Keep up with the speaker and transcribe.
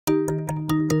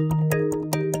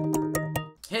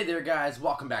Hey there guys,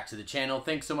 welcome back to the channel.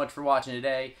 Thanks so much for watching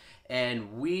today.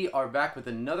 And we are back with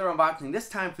another unboxing, this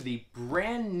time for the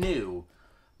brand new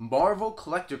Marvel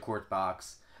Collector Court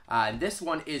box. And this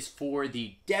one is for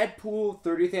the Deadpool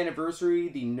 30th anniversary,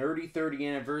 the Nerdy 30th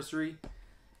anniversary.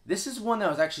 This is one that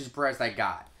I was actually surprised I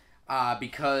got.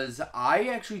 Because I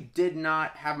actually did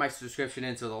not have my subscription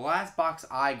in, so the last box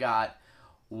I got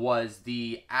was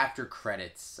the after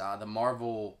credits, the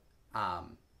Marvel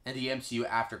and the MCU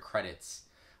after credits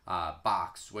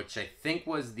box, which I think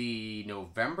was the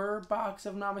November box,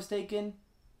 if I'm not mistaken.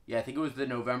 Yeah, I think it was the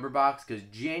November box, because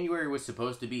January was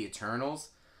supposed to be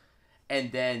Eternals,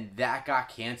 and then that got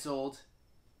canceled,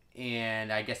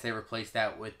 and I guess they replaced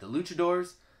that with the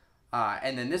Luchadors.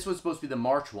 And then this was supposed to be the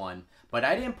March one, but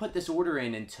I didn't put this order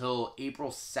in until April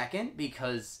 2nd,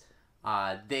 because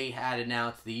they had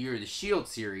announced the Year of the Shield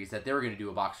series that they were going to do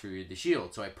a box for Year of the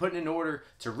Shield. So I put in an order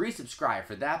to resubscribe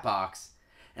for that box,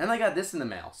 and I got this in the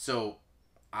mail. So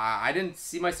I didn't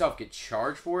see myself get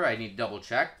charged for it. I need to double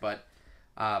check, but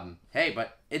hey,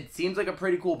 but it seems like a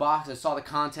pretty cool box. I saw the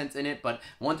contents in it, but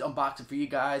I wanted to unbox it for you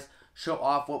guys, show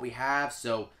off what we have.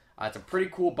 So it's a pretty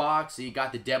cool box. So you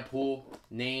got the Deadpool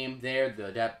name there,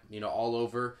 all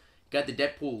over. You got the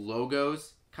Deadpool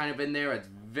logos kind of in there. It's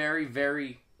very,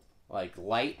 very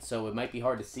light, so it might be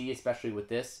hard to see, especially with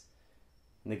this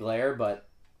in the glare, but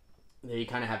there you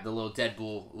kind of have the little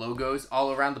Deadpool logos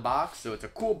all around the box. So it's a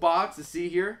cool box to see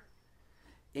here,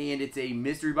 and it's a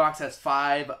mystery box. Has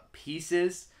 5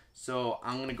 pieces, so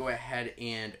I'm gonna go ahead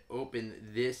and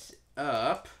open this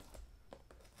up.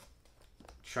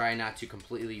 Try not to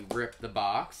completely rip the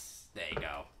box. There you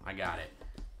go, I got it.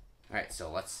 All right,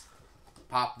 so let's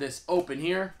pop this open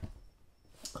here.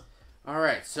 All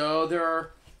right, so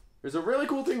there's a really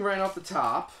cool thing right off the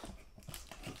top.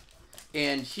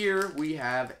 And here we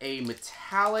have a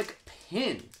metallic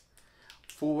pin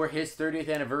for his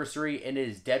 30th anniversary, and it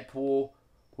is Deadpool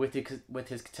with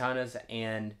his katanas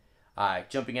and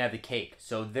jumping out of the cake.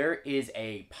 So there is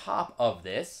a pop of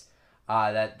this,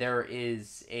 that there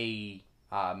is a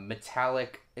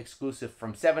metallic exclusive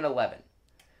from 7-Eleven,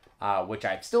 which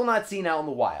I've still not seen out in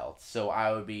the wild. So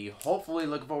I would be hopefully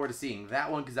looking forward to seeing that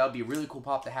one, because that would be a really cool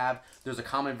pop to have. There's a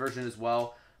common version as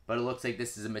well, but it looks like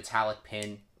this is a metallic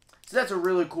pin. So that's a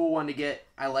really cool one to get.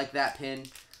 I like that pin.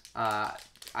 I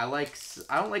don't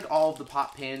like all of the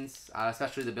pop pins,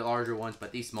 especially the larger ones,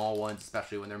 but these small ones,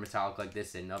 especially when they're metallic like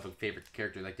this and of a favorite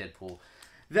character like Deadpool,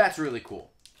 that's really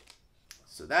cool.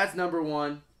 So that's number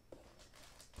one.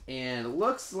 And it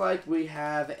looks like we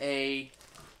have a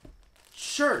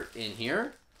shirt in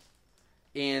here.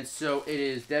 And so it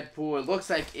is Deadpool. It looks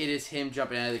like it is him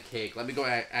jumping out of the cake. Let me go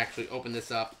ahead and actually open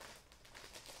this up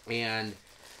and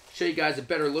show you guys a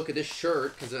better look at this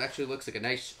shirt, because it actually looks like a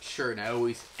nice shirt, and I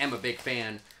always am a big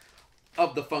fan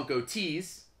of the Funko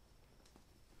tees.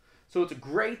 So it's a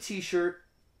gray t-shirt,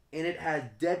 and it has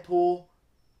Deadpool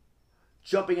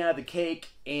jumping out of the cake,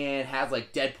 and has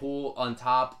like Deadpool on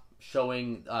top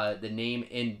showing the name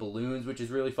in balloons, which is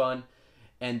really fun.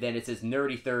 And then it says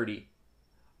Nerdy 30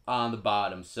 on the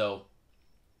bottom. So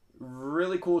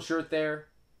really cool shirt there.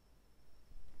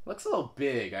 Looks a little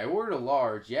big. I ordered a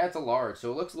large. Yeah, it's a large,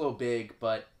 so it looks a little big,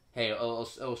 but hey, it'll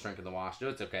shrink in the wash, so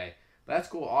it's okay. But that's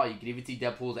cool. Oh, you can even see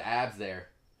Deadpool's abs there.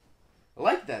 I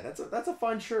like that. That's a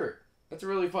fun shirt. That's a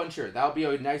really fun shirt. That'll be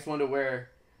a nice one to wear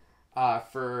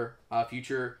for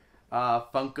future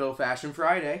Funko Fashion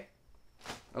Friday.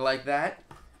 I like that.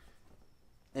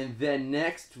 And then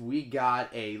next, we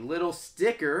got a little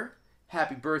sticker.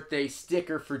 Happy birthday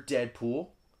sticker for Deadpool.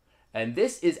 And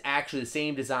this is actually the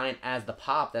same design as the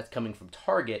pop that's coming from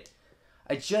Target.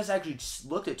 I just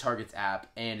looked at Target's app,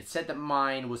 and it said that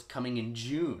mine was coming in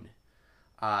June.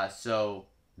 So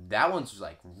that one's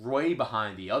like way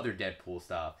behind the other Deadpool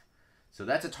stuff. So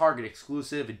that's a Target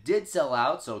exclusive. It did sell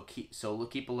out, so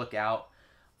keep a lookout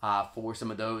for some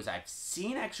of those. I've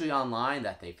seen actually online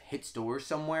that they've hit stores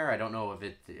somewhere. I don't know if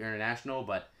it's international,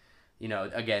 but you know,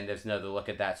 again, there's another look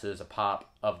at that. So there's a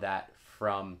pop of that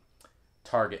from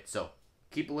Target. So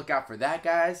keep a lookout for that,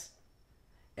 guys.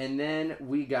 And then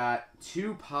we got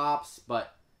 2 pops,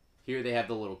 but here they have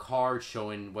the little card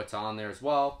showing what's on there as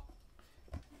well.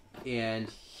 And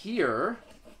here,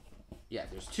 yeah,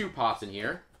 there's 2 pops in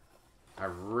here. I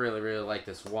really, really like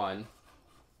this one.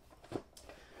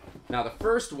 Now the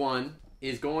first one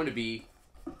is going to be,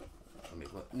 let me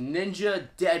look, Ninja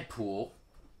Deadpool.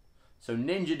 So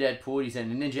Ninja Deadpool, he's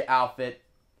in a ninja outfit.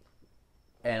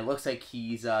 And it looks like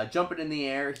he's jumping in the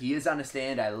air. He is on a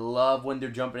stand. I love when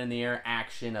they're jumping in the air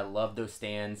action. I love those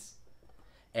stands.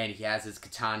 And he has his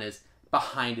katanas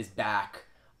behind his back.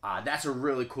 That's a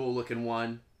really cool looking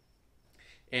one.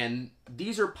 And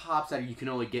these are pops that you can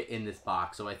only get in this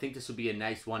box. So I think this will be a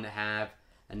nice one to have.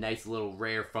 A nice little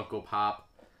rare Funko Pop.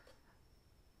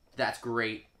 That's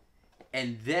great.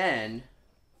 And then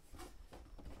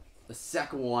the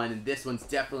second one, and this one's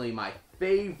definitely my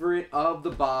favorite of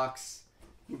the box.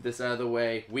 Move this out of the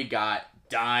way. We got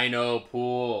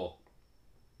Deadpool.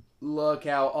 Look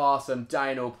how awesome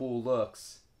Deadpool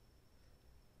looks.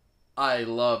 I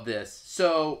love this.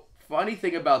 So, funny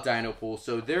thing about Deadpool.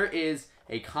 So, there is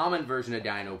a common version of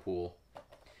Deadpool,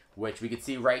 which we can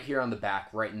see right here on the back,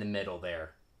 right in the middle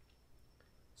there.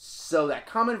 So, that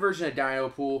common version of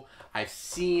Deadpool, I've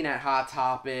seen at Hot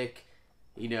Topic,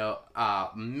 you know,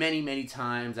 many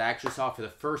times. I actually saw it for the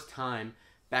first time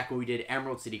back when we did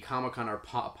Emerald City Comic Con, our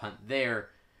pop hunt there.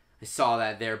 I saw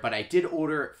that there, but I did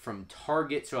order it from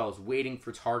Target, so I was waiting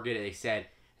for Target. They said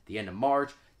at the end of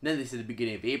March, then they said the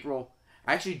beginning of April.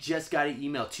 I actually just got an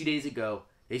email 2 days ago.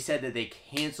 They said that they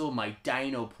canceled my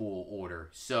Deadpool order,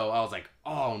 so I was like,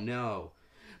 oh no.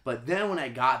 But then when I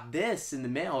got this in the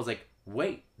mail, I was like,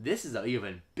 wait, this is an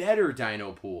even better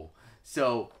Deadpool.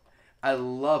 So I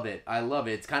love it. I love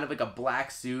it. It's kind of like a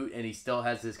black suit, and he still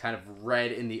has this kind of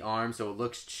red in the arm, so it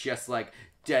looks just like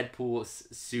Deadpool's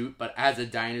suit, but as a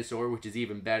dinosaur, which is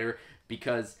even better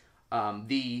because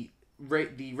the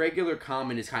regular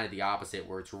common is kind of the opposite,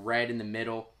 where it's red in the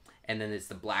middle, and then it's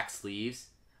the black sleeves.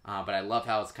 But I love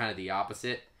how it's kind of the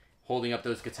opposite. Holding up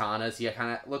those katanas, he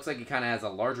kind of looks like he kind of has a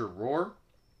larger roar.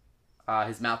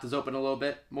 His mouth is open a little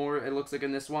bit more, it looks like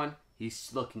in this one. He's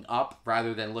looking up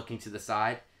rather than looking to the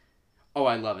side. Oh,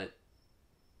 I love it.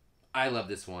 I love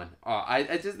this one.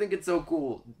 I just think it's so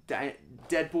cool.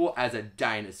 Deadpool as a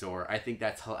dinosaur. I think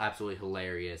that's absolutely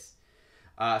hilarious.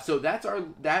 So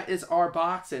that is our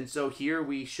box, and so here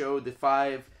we show the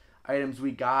 5 items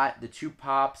we got: the 2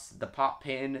 pops, the pop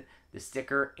pin, the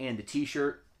sticker, and the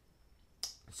T-shirt.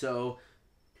 So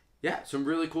yeah, some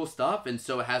really cool stuff. And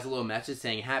so it has a little message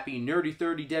saying, "Happy Nerdy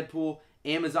 30 Deadpool.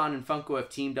 Amazon and Funko have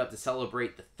teamed up to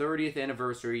celebrate the 30th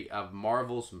anniversary of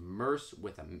Marvel's Merc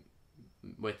with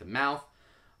a mouth,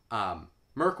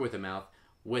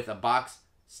 with a box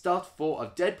stuffed full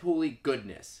of Deadpool-y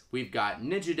goodness. We've got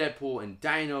Ninja Deadpool and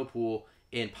Dinopool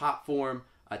in pop form,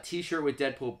 a T-shirt with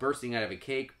Deadpool bursting out of a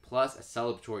cake, plus a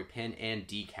celebratory pin and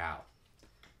decal."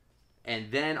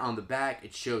 And then on the back,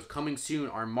 it shows coming soon.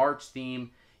 Our March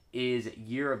theme is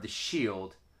Year of the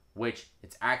Shield, which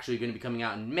it's actually going to be coming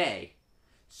out in May.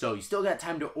 So you still got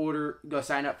time to go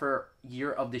sign up for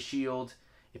Year of the Shield.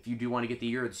 If you do want to get the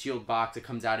Year of the Shield box, it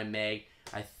comes out in May.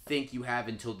 I think you have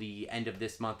until the end of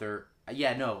this month, or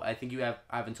I think you have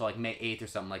until like May 8th or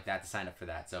something like that to sign up for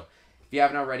that. So if you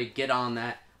haven't already, get on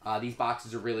that. These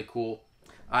boxes are really cool.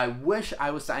 I wish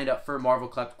I was signed up for Marvel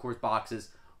Collector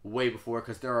boxes way before,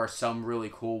 because there are some really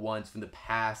cool ones from the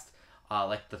past,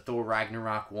 like the Thor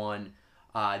Ragnarok one.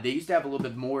 They used to have a little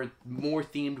bit more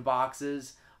themed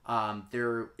boxes.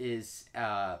 There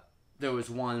was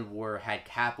one where it had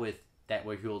Cap where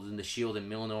he was in the Shield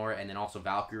and Mjolnir, and then also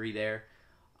Valkyrie there.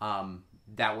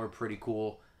 That were pretty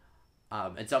cool.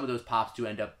 And some of those pops do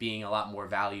end up being a lot more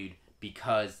valued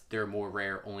because they're more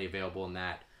rare, only available in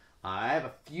that. I have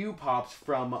a few pops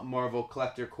from Marvel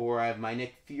Collector Corps. I have my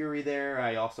Nick Fury there.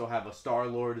 I also have a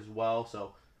Star-Lord as well.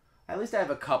 So at least I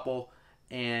have a couple,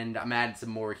 and I'm adding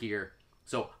some more here.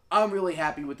 So I'm really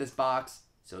happy with this box.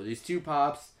 So these 2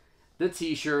 pops, the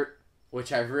T-shirt,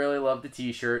 which I really love the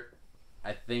T-shirt.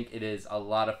 I think it is a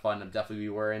lot of fun. I'm definitely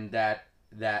wearing that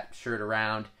shirt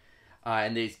around,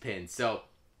 and these pins. So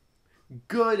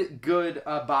good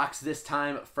box this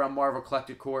time from Marvel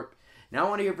Collector Corp. Now I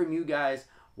want to hear from you guys.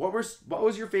 What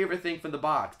was your favorite thing from the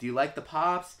box? Do you like the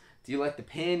pops? Do you like the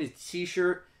pin, the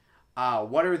T-shirt?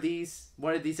 What are these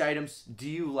items do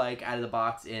you like out of the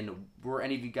box? And were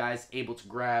any of you guys able to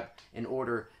grab and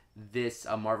order this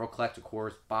Marvel Collector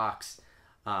Corps box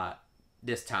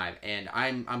this time? And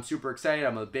I'm super excited.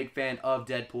 I'm a big fan of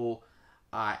Deadpool,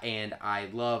 and I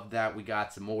love that we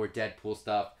got some more Deadpool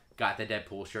stuff. Got the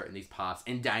Deadpool shirt and these pops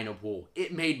and Dinopool.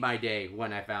 It made my day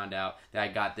when I found out that I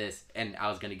got this and I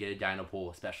was going to get a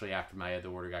Dinopool, especially after my other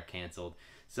order got canceled.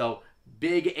 So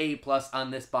big A+ on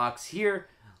this box here.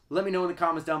 Let me know in the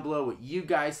comments down below what you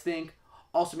guys think.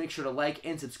 Also make sure to like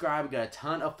and subscribe. We got a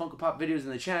ton of Funko Pop videos in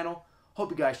the channel. Hope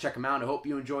you guys check them out. I hope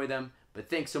you enjoy them. But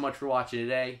thanks so much for watching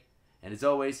today. And as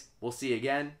always, we'll see you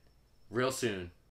again real soon.